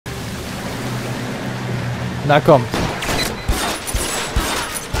Na komm.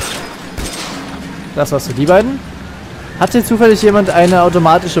 Das war's für die beiden. Hat hier zufällig jemand eine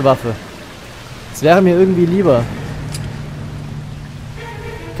automatische Waffe? Das wäre mir irgendwie lieber.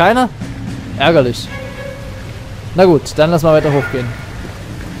 Keiner? Ärgerlich. Na gut, dann lass mal weiter hochgehen.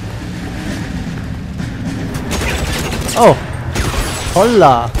 Oh.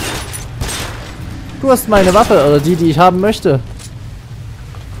 Holla. Du hast meine Waffe, oder die ich haben möchte.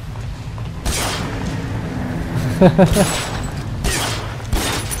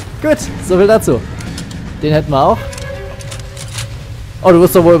 Gut, so viel dazu. Den hätten wir auch. Oh, du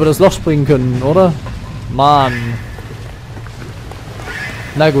wirst doch wohl über das Loch springen können, oder? Mann.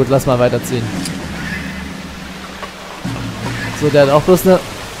 Na gut, lass mal weiterziehen. So, der hat auch bloß eine...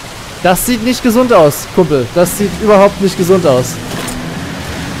 Das sieht nicht gesund aus, Kumpel. Das sieht überhaupt nicht gesund aus.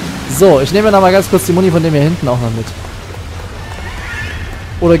 So, ich nehme noch mal ganz kurz die Muni von dem hier hinten auch noch mit.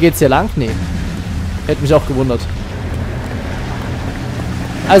 Oder geht's hier lang? Nee. Hätte mich auch gewundert.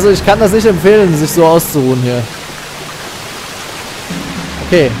 Also ich kann das nicht empfehlen, sich so auszuruhen hier.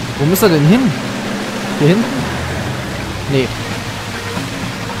 Okay, wo muss er denn hin? Hier hinten? Nee.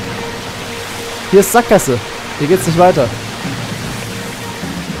 Hier ist Sackgasse. Hier geht's nicht weiter.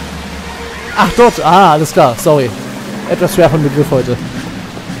 Ach, dort. Ah, alles klar. Sorry. Etwas schwer von Begriff heute.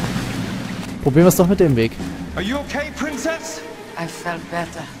 Probieren wir es doch mit dem Weg. Are you okay, Princess? I felt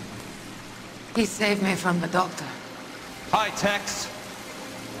better. He saved me from the doctor. Hi, Tex.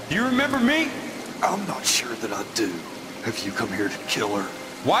 Do you remember me? I'm not sure that I do. Have you come here to kill her?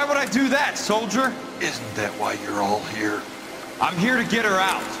 Why would I do that, soldier? Isn't that why you're all here? I'm here to get her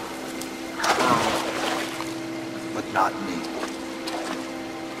out. But not me.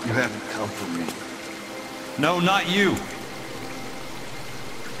 You haven't come for me. No, not you.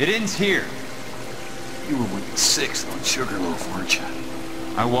 It ends here. You were with the 6th on Sugarloaf, weren't you?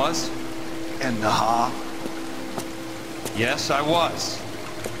 I was? And Naha? Yes, I was.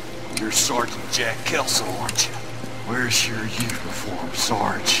 You're Sergeant Jack Kelso, aren't you? Where's your uniform,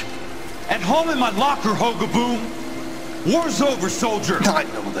 Sarge? At home in my locker, Hogaboom. War's over, soldier. I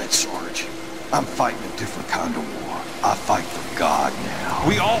know that, Sarge. I'm fighting a different kind of war. I fight for God now.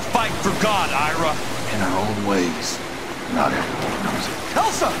 We all fight for God, Ira. In our own ways. Not everyone knows it.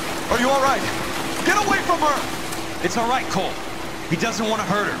 Elsa, are you all right? Get away from her! It's all right, Cole. He doesn't want to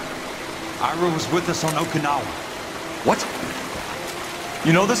hurt her. Ira was with us on Okinawa. What?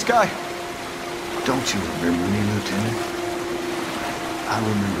 You know this guy? Don't you remember me, Lieutenant? I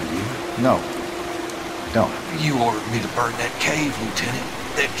remember you. No. I don't. You ordered me to burn that cave, Lieutenant.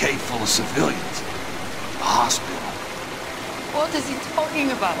 That cave full of civilians. A hospital. What is he talking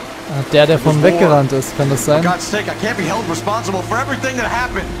about? Der vom weggerannt ist, kann das sein? For God's sake, I can't be held responsible for everything that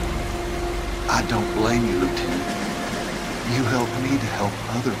happened. I don't blame you, Lieutenant. You helped me to help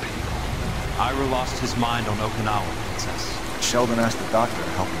other people. Ira lost his mind on Okinawa, Princess. Sheldon asked the doctor to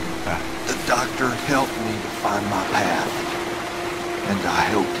help him get back. The doctor helped me to find my path. And I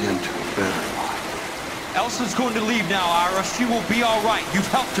helped him to a better life. Elsa's going to leave now, Ira. She will be all right. You've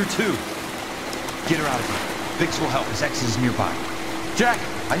helped her, too. Get her out of here. Biggs will help. His ex is nearby. Jack,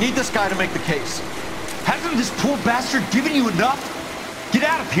 I need this guy to make the case. Hasn't this poor bastard given you enough? Get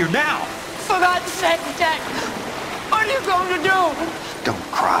out of here now! For God's sake, Jack! What are you going to do?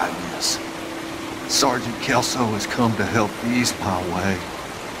 Don't cry, miss. Sergeant Kelso has come to help ease my way.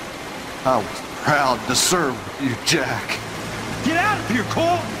 I was proud to serve with you, Jack. Get out of here,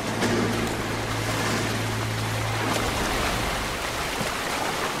 Cole!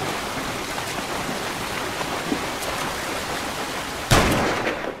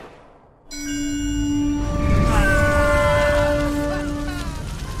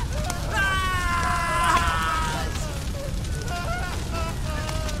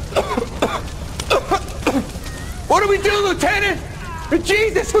 What do we do, Lieutenant?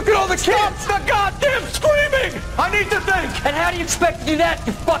 Jesus, look at all the kids! Stop the goddamn screaming! I need to think! And how do you expect to do that,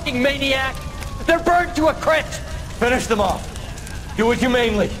 you fucking maniac? They're burned to a crisp! Finish them off. Do it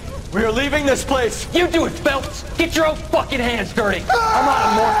humanely. We are leaving this place. You do it, Phelps! Get your own fucking hands dirty! I'm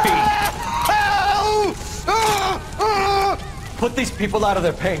on morphine! Put these people out of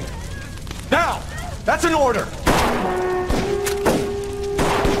their pain. Now! That's an order!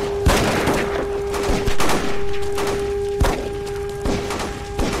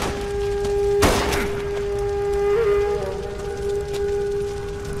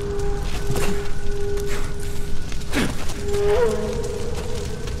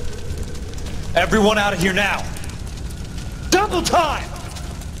 Everyone out of here now! Double time!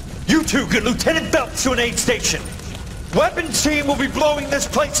 You two get Lieutenant Phelps to an aid station. Weapons team will be blowing this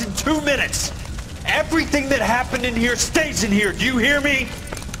place in 2 minutes. Everything that happened in here stays in here. Do you hear me?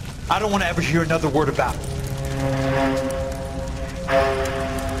 I don't want to ever hear another word about it. He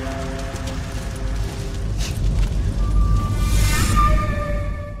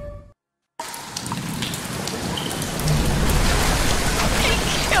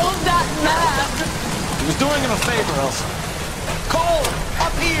was doing him a favor, Elsa. Cole,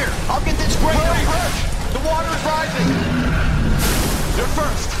 up here! I'll get this great hurt! The water is rising! You're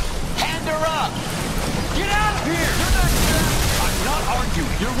first! Hand her up! Get out of here! You're not here! I'm not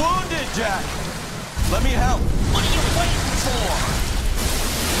arguing! You're wounded, Jack! Let me help! What are you waiting for?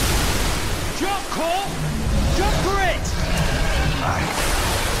 Jump, Cole! Jump for it!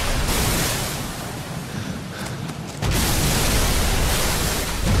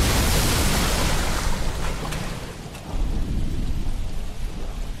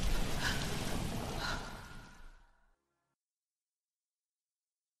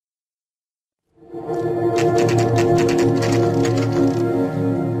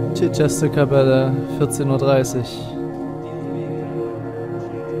 Chichester-Kapelle, 14:30 Uhr.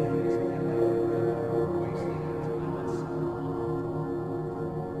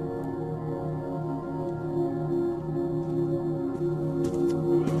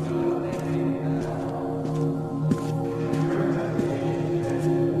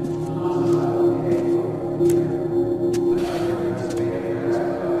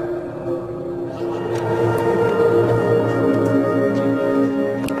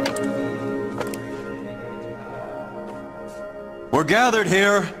 We're gathered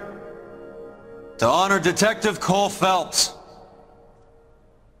here to honor Detective Cole Phelps.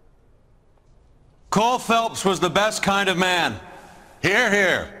 Cole Phelps was the best kind of man. Hear,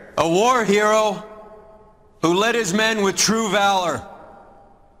 hear. A war hero who led his men with true valor.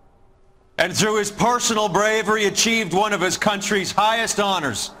 And through his personal bravery achieved one of his country's highest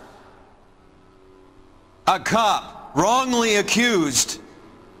honors. A cop wrongly accused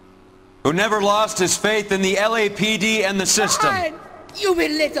who never lost his faith in the LAPD and the system. Fine. You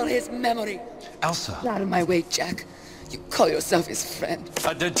belittle his memory. Elsa. Get out of my way, Jack. You call yourself his friend.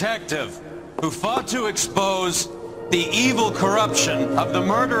 A detective who fought to expose the evil corruption of the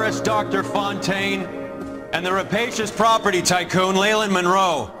murderous Dr. Fontaine and the rapacious property tycoon Leyland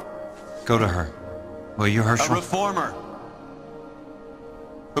Monroe. Go to her. Will you, Herschel? A reformer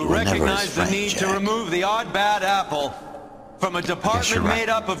who recognized the need to remove the odd bad apple from a department made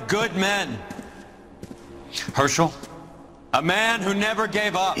up of good men. Herschel? A man who never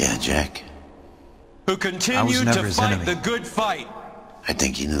gave up. Yeah, Jack. Who continued to fight the good fight. I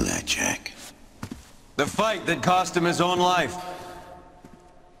think you knew that, Jack. The fight that cost him his own life.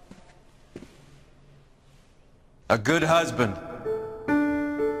 A good husband.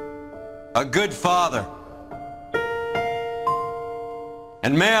 A good father.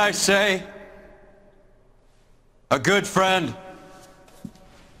 And may I say, a good friend.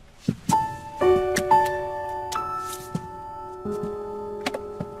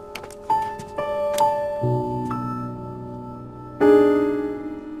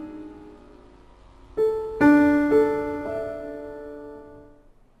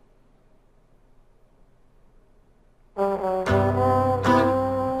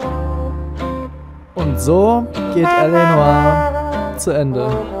 Und so geht Ende Noire zu Ende.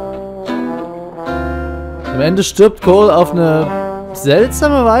 Am Ende stirbt Cole auf eine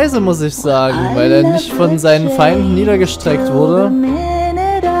seltsame Weise, muss ich sagen, weil er nicht von seinen Feinden niedergestreckt wurde,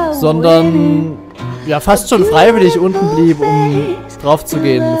 sondern ja fast schon freiwillig unten blieb, um drauf zu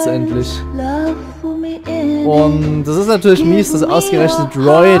gehen letztendlich. Und das ist natürlich mies, dass ausgerechnet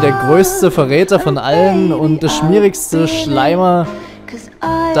Roy, der größte Verräter von allen und der schmierigste Schleimer,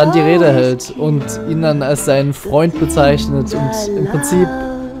 dann die Rede hält und ihn dann als seinen Freund bezeichnet und im Prinzip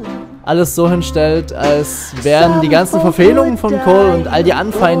alles so hinstellt, als wären die ganzen Verfehlungen von Cole und all die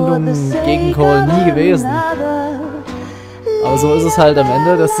Anfeindungen gegen Cole nie gewesen. Aber so ist es halt am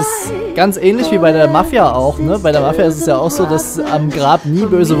Ende. Das ist ganz ähnlich wie bei der Mafia auch, ne? Bei der Mafia ist es ja auch so, dass am Grab nie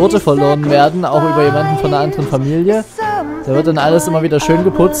böse Worte verloren werden, auch über jemanden von einer anderen Familie. Da wird dann alles immer wieder schön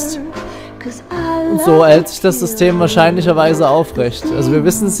geputzt. Und so hält sich das System wahrscheinlicherweise aufrecht. Also wir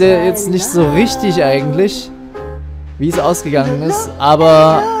wissen es ja jetzt nicht so richtig eigentlich, wie es ausgegangen ist,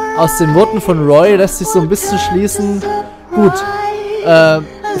 aber aus den Worten von Roy lässt sich so ein bisschen schließen, gut,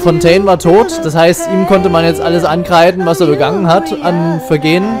 Fontaine war tot, das heißt, ihm konnte man jetzt alles ankreiden, was er begangen hat an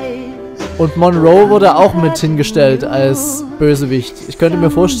Vergehen. Und Monroe wurde auch mit hingestellt als Bösewicht. Ich könnte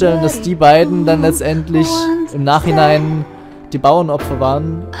mir vorstellen, dass die beiden dann letztendlich im Nachhinein die Bauernopfer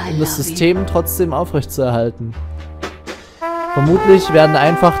waren, um das System trotzdem aufrechtzuerhalten. Vermutlich werden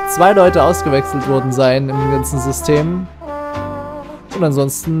einfach 2 Leute ausgewechselt worden sein im ganzen System. Und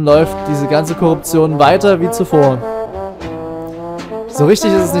ansonsten läuft diese ganze Korruption weiter wie zuvor. So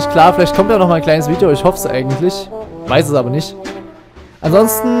richtig ist es nicht klar. Vielleicht kommt ja noch mal ein kleines Video. Ich hoffe es eigentlich. Weiß es aber nicht.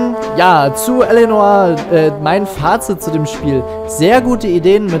 Ansonsten, ja, zu Ende bleibt, mein Fazit zu dem Spiel. Sehr gute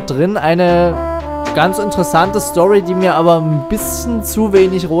Ideen mit drin. Eine ganz interessante Story, die mir aber ein bisschen zu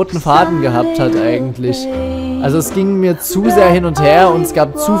wenig roten Faden gehabt hat eigentlich. Also es ging mir zu sehr hin und her und es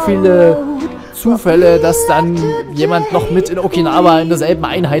gab zu viele Zufälle, dass dann jemand noch mit in Okinawa in derselben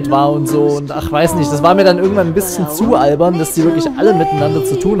Einheit war und so. Und ach, weiß nicht, das war mir dann irgendwann ein bisschen zu albern, dass die wirklich alle miteinander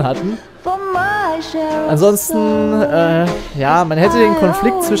zu tun hatten. Ansonsten, ja, man hätte den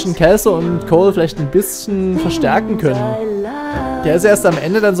Konflikt zwischen Kelso und Cole vielleicht ein bisschen verstärken können. Der ist erst am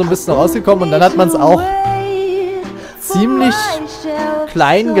Ende dann so ein bisschen rausgekommen und dann hat man es auch ziemlich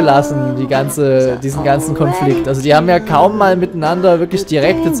klein gelassen, diesen ganzen Konflikt. Also die haben ja kaum mal miteinander wirklich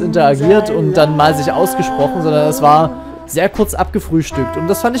direkt jetzt interagiert und dann mal sich ausgesprochen, sondern es war sehr kurz abgefrühstückt. Und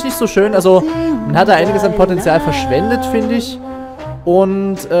das fand ich nicht so schön. Also man hat da einiges an Potenzial verschwendet, finde ich.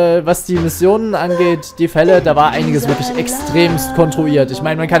 Und was die Missionen angeht, die Fälle, da war einiges wirklich extremst konstruiert. Ich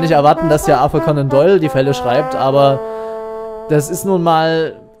meine, man kann nicht erwarten, dass ja Arthur Conan Doyle die Fälle schreibt, aber das ist nun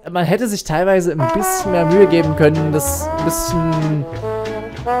mal... Man hätte sich teilweise ein bisschen mehr Mühe geben können, das ein bisschen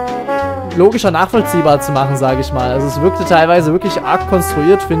logischer nachvollziehbar zu machen, sage ich mal. Also es wirkte teilweise wirklich arg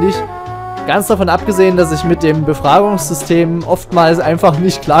konstruiert, finde ich. Ganz davon abgesehen, dass ich mit dem Befragungssystem oftmals einfach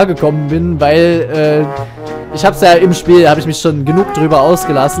nicht klargekommen bin, weil ich habe es ja im Spiel, habe ich mich schon genug drüber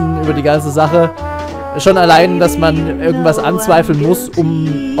ausgelassen, über die ganze Sache. Schon allein, dass man irgendwas anzweifeln muss,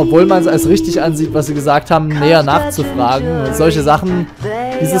 obwohl man es als richtig ansieht, was sie gesagt haben, näher nachzufragen. Und solche Sachen,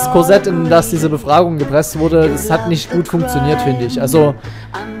 dieses Korsett, in das diese Befragung gepresst wurde, das hat nicht gut funktioniert, finde ich. Also,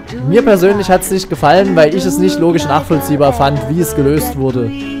 mir persönlich hat es nicht gefallen, weil ich es nicht logisch nachvollziehbar fand, wie es gelöst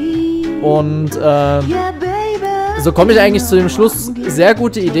wurde. Und, so komme ich eigentlich zu dem Schluss, sehr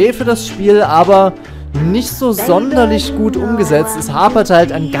gute Idee für das Spiel, aber nicht so sonderlich gut umgesetzt. Es hapert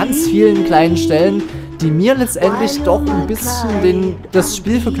halt an ganz vielen kleinen Stellen, die mir letztendlich doch ein bisschen das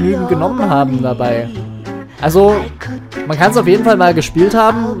Spielvergnügen genommen haben dabei. Also, man kann es auf jeden Fall mal gespielt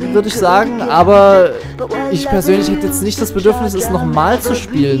haben, würde ich sagen, aber ich persönlich hätte jetzt nicht das Bedürfnis, es nochmal zu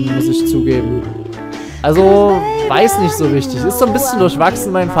spielen, muss ich zugeben. Also, weiß nicht so richtig. Ist so ein bisschen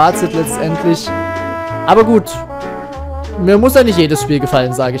durchwachsen, mein Fazit letztendlich. Aber gut, mir muss ja nicht jedes Spiel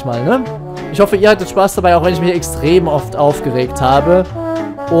gefallen, sage ich mal, ne? Ich hoffe, ihr hattet Spaß dabei, auch wenn ich mich extrem oft aufgeregt habe.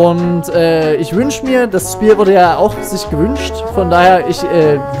 Und ich wünsche mir, das Spiel wurde ja auch sich gewünscht. Von daher, ich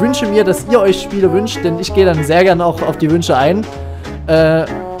wünsche mir, dass ihr euch Spiele wünscht, denn ich gehe dann sehr gerne auch auf die Wünsche ein.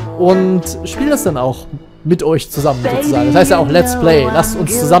 Und spiele das dann auch mit euch zusammen, sozusagen. Das heißt ja auch Let's Play. Lasst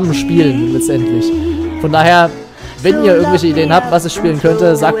uns zusammen spielen, letztendlich. Von daher, wenn ihr irgendwelche Ideen habt, was ich spielen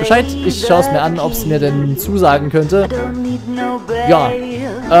könnte, sagt Bescheid. Ich schaue es mir an, ob es mir denn zusagen könnte. Ja,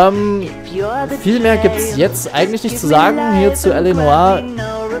 viel mehr gibt es jetzt eigentlich nicht zu sagen hier zu Ende bleibt.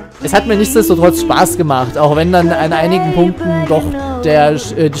 Es hat mir nichtsdestotrotz Spaß gemacht, auch wenn dann an einigen Punkten doch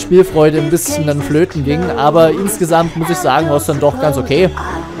die Spielfreude ein bisschen dann flöten ging. Aber insgesamt muss ich sagen, war es dann doch ganz okay.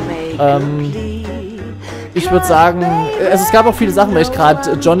 Ich würde sagen, also es gab auch viele Sachen, weil ich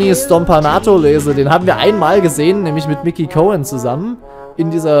gerade Johnny Stompanato lese. Den haben wir einmal gesehen, nämlich mit Mickey Cohen zusammen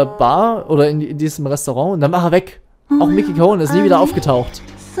in dieser Bar oder in diesem Restaurant. Und dann war er weg. Auch Mickey Cohen ist nie wieder aufgetaucht.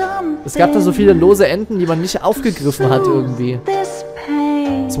 Es gab da so viele lose Enden, die man nicht aufgegriffen hat irgendwie.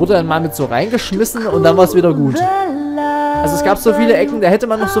 Es wurde dann mal mit so reingeschmissen und dann war es wieder gut. Also es gab so viele Ecken, da hätte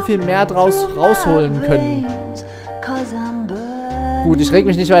man noch so viel mehr draus rausholen können. Gut, ich reg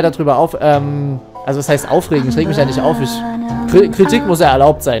mich nicht weiter drüber auf. Also das heißt aufregen, ich reg mich ja nicht auf. Kritik muss ja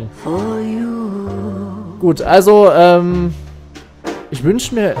erlaubt sein. Gut, also ich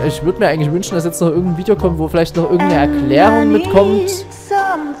würde mir eigentlich wünschen, dass jetzt noch irgendein Video kommt, wo vielleicht noch irgendeine Erklärung mitkommt.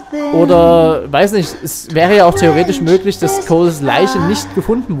 Oder, weiß nicht, es wäre ja auch theoretisch möglich, dass Coles Leiche nicht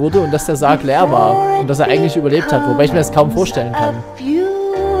gefunden wurde und dass der Sarg leer war. Und dass er eigentlich überlebt hat, wobei ich mir das kaum vorstellen kann.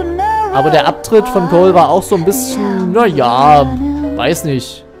 Aber der Abtritt von Cole war auch so ein bisschen, naja, weiß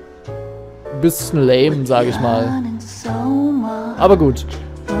nicht. Ein bisschen lame, sage ich mal. Aber gut.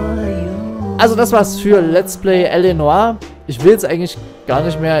 Also das war's für Let's Play Ende bleibt. Ich will jetzt eigentlich gar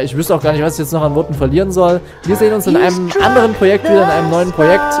nicht mehr, ich wüsste auch gar nicht, was ich jetzt noch an Worten verlieren soll. Wir sehen uns in einem anderen Projekt wieder, in einem neuen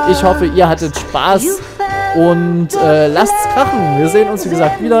Projekt. Ich hoffe, ihr hattet Spaß und lasst's krachen. Wir sehen uns, wie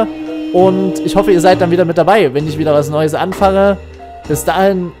gesagt, wieder und ich hoffe, ihr seid dann wieder mit dabei, wenn ich wieder was Neues anfange. Bis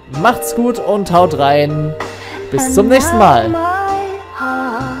dahin, macht's gut und haut rein. Bis zum nächsten Mal.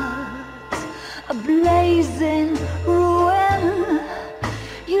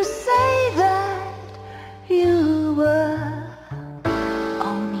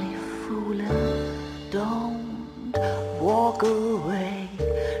 Walk away,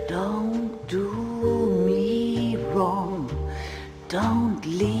 don't do me wrong, don't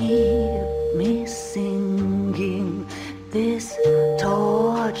leave me singing this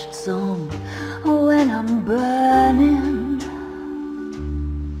torched song when I'm burning.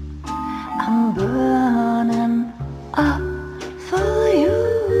 I'm burning up for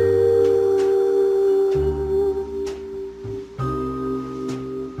you.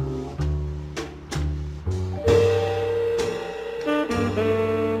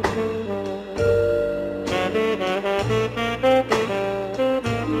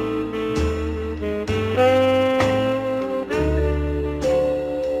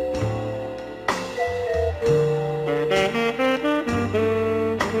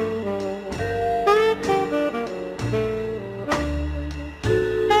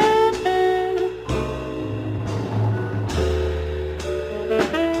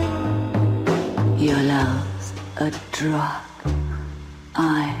 Your love's a drug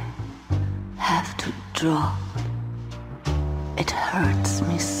I have to drop. It hurts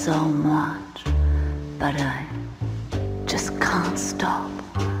me so much, but I just can't stop.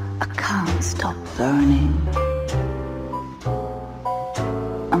 I can't stop burning.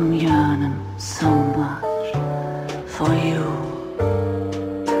 I'm yearning so much for you.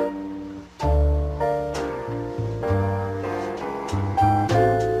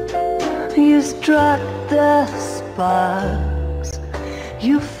 You struck the sparks,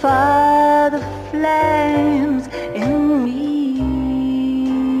 you fire the flames in me.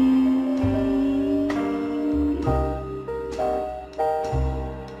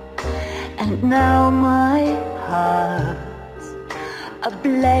 And now my heart's a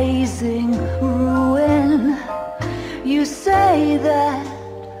blazing ruin. You say that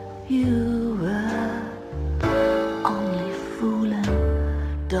you were only fooling.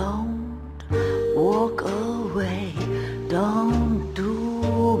 Don't walk away, don't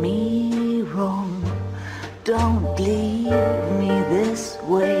do me wrong. Don't leave me this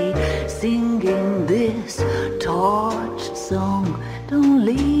way, singing this torched song. Don't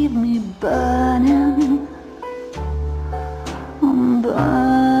leave me burning. I'm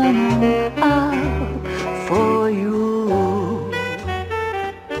burning up for you.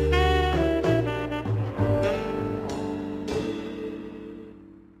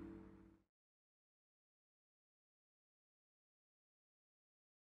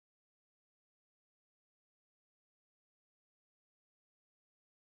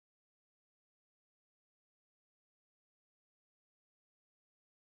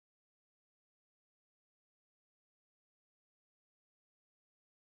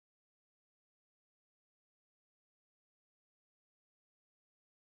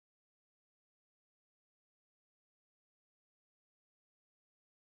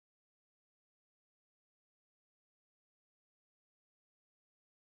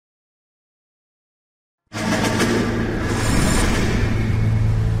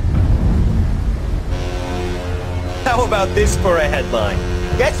 How about this for a headline?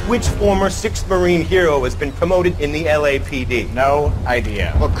 Guess which former 6th Marine hero has been promoted in the LAPD? No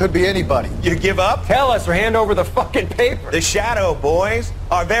idea. Well, could be anybody. You give up? Tell us or hand over the fucking paper. The Shadow, boys.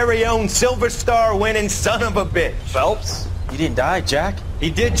 Our very own Silver Star winning son of a bitch. Phelps, you didn't die, Jack. He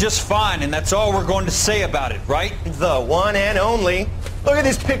did just fine, and that's all we're going to say about it, right? The one and only. Look at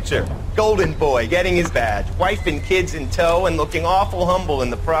this picture. Golden boy getting his badge, wife and kids in tow, and looking awful humble in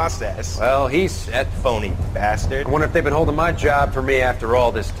the process. Well, he's set. Phony bastard. I wonder if they've been holding my job for me after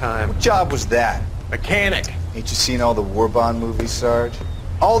all this time. What job was that? Mechanic. Ain't you seen all the war bond movies, Sarge?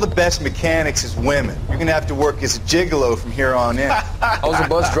 All the best mechanics is women. You're gonna have to work as a gigolo from here on in. I was a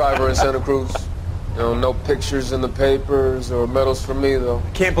bus driver in Santa Cruz. You know, no pictures in the papers or medals for me, though. I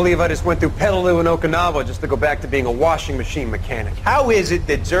can't believe I just went through Petaloo and Okinawa just to go back to being a washing machine mechanic. How is it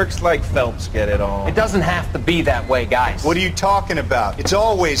that jerks like Phelps get it all? It doesn't have to be that way, guys. What are you talking about? It's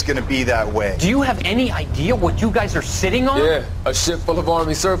always gonna be that way. Do you have any idea what you guys are sitting on? Yeah, a ship full of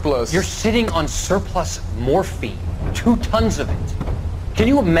Army surplus. You're sitting on surplus morphine. 2 tons of it. Can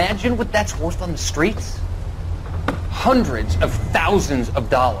you imagine what that's worth on the streets? Hundreds of thousands of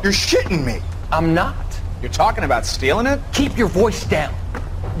dollars. You're shitting me. I'm not. You're talking about stealing it? Keep your voice down.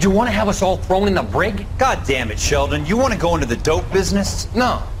 Do you want to have us all thrown in the brig? God damn it, Sheldon. You want to go into the dope business?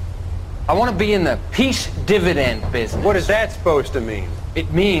 No. I want to be in the peace dividend business. What is that supposed to mean?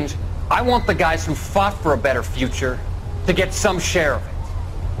 It means I want the guys who fought for a better future to get some share of it.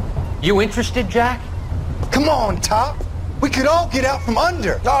 You interested, Jack? Come on, Top. We could all get out from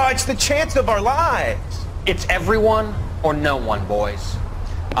under. Oh, it's the chance of our lives. It's everyone or no one, boys.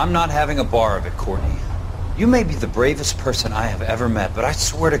 I'm not having a bar of it, Courtney. You may be the bravest person I have ever met, but I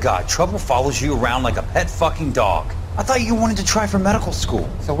swear to God, trouble follows you around like a pet fucking dog. I thought you wanted to try for medical school.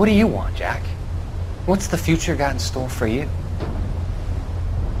 So what do you want, Jack? What's the future got in store for you?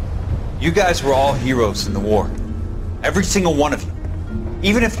 You guys were all heroes in the war. Every single one of you.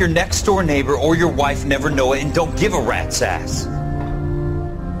 Even if your next door neighbor or your wife never know it and don't give a rat's ass.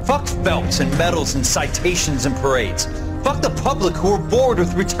 Fuck Phelps and medals and citations and parades. Fuck the public who are bored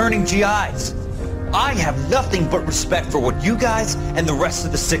with returning GIs. I have nothing but respect for what you guys and the rest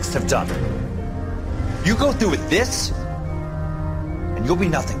of the 6th have done. You go through with this, and you'll be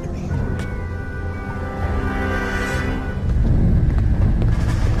nothing to me.